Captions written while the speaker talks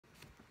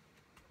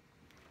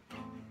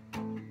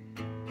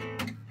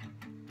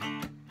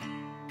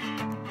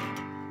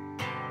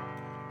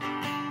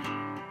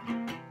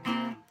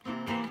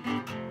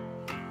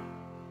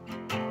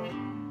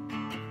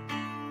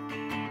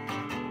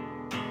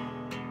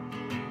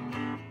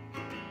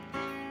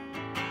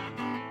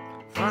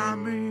Fly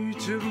me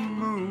to the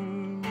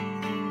moon.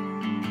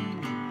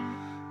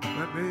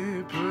 Let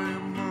me play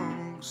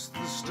amongst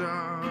the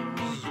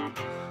stars.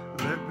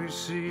 Let me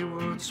see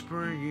what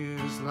spring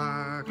is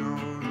like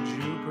on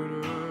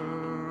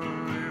Jupiter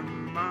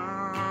and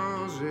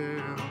Mars,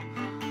 yeah.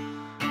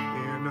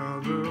 In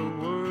other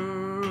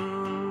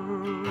words,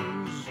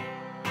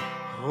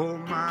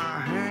 hold my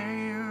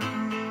hand.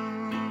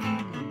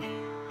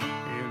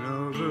 In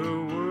other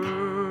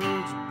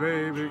words,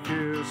 baby,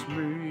 kiss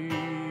me.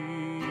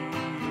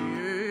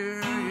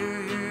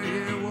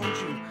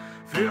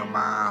 Fill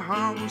my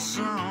heart with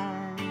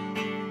song.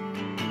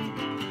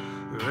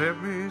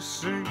 Let me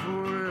sing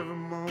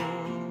forevermore.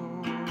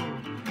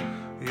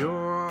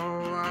 You're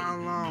all I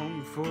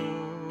long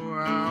for.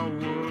 I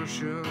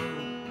worship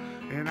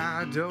and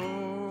I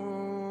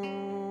adore.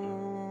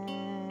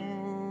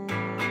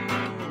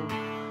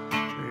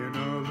 In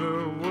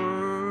other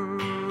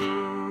words,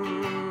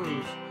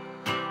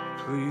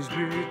 please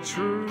be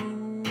true.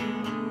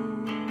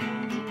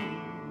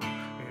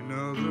 In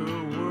other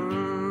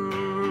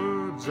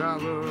words, I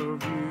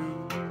love you.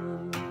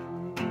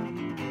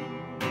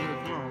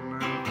 Come on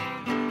now.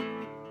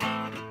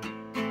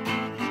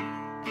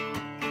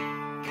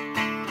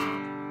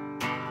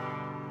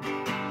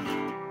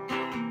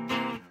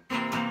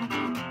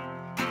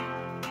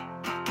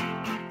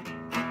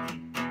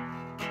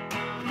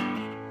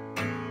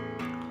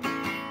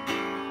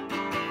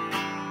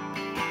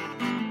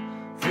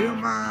 Fill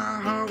my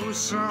heart with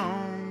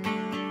song.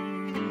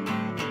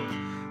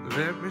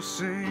 Let me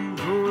sing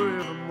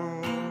forevermore.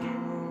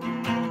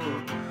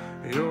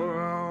 You're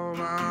all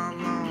I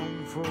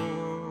long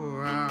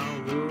for. I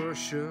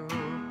worship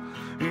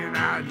and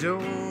I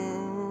adore.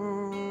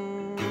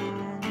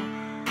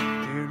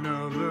 In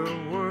other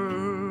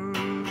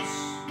words,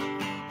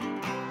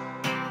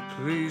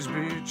 please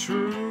be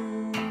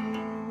true.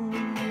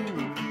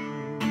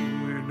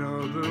 In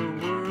other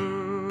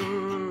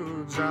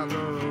words, I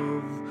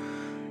love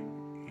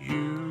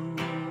you.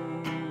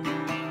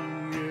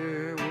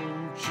 Yeah,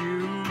 won't you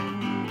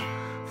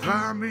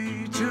fly me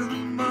to the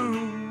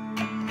moon?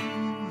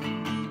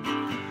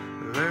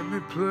 Let me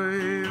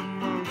play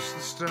amongst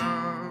the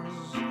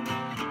stars.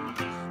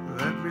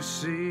 Let me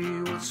see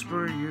what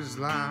spring is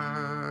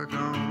like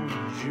on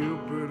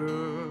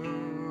Jupiter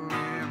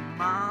and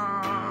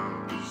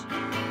Mars.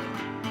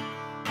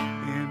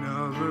 In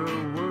other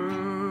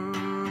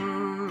words,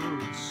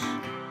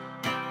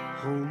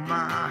 hold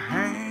my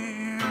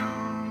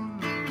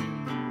hand.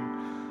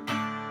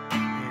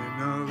 In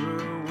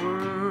other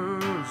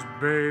words,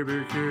 baby,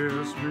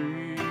 kiss me.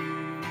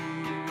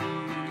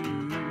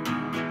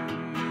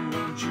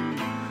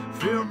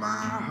 Fill my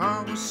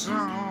heart with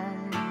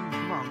song.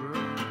 Come on,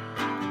 girl.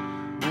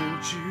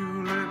 Won't you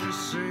let me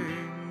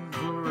sing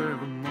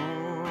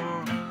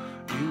forevermore?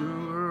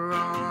 You're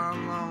all I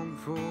long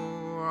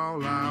for,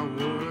 all I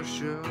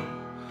worship,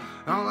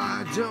 all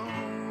I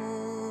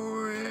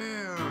adore,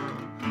 yeah.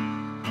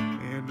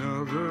 In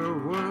other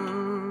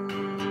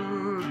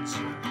words,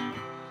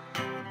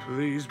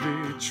 please be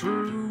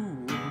true.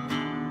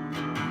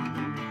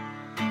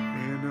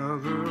 In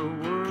other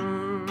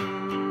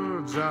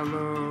words, I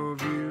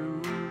love you.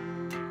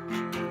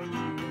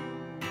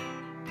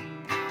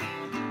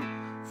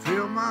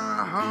 Fill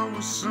my heart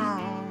with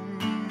song,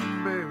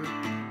 baby.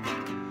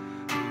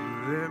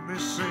 Let me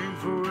sing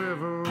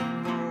forevermore.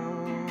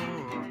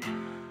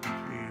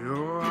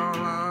 You're all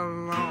I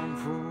long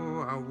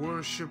for. I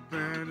worship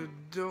and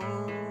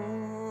adore.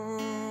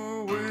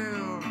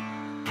 Well,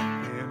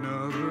 in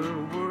other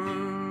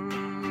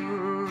words,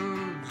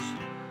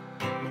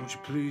 won't you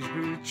please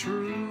be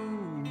true?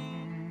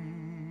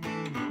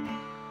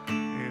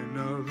 In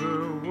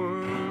other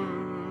words,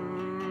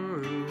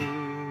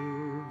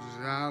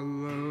 I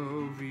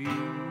love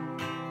you.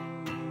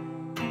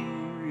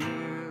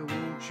 Yeah,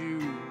 won't you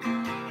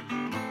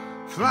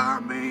fly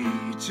me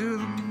to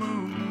the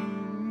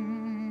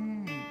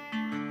moon?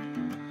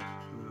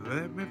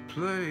 Let me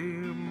play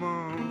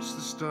amongst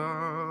the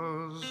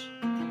stars.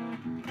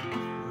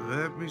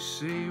 Let me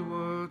see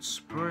what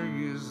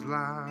spring is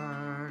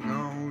like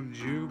on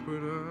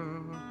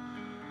Jupiter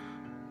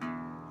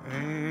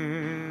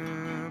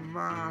and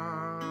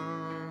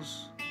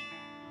Mars.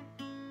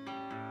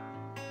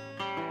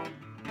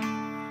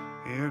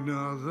 In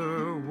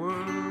other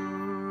words,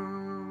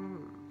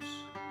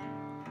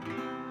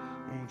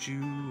 won't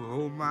you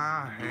hold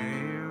my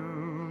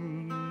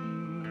hand?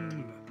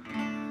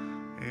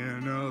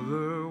 In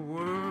other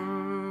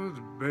words,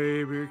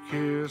 baby,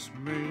 kiss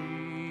me.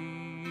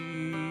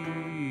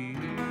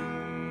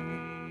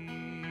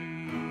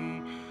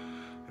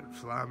 And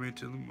fly me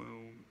to the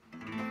moon.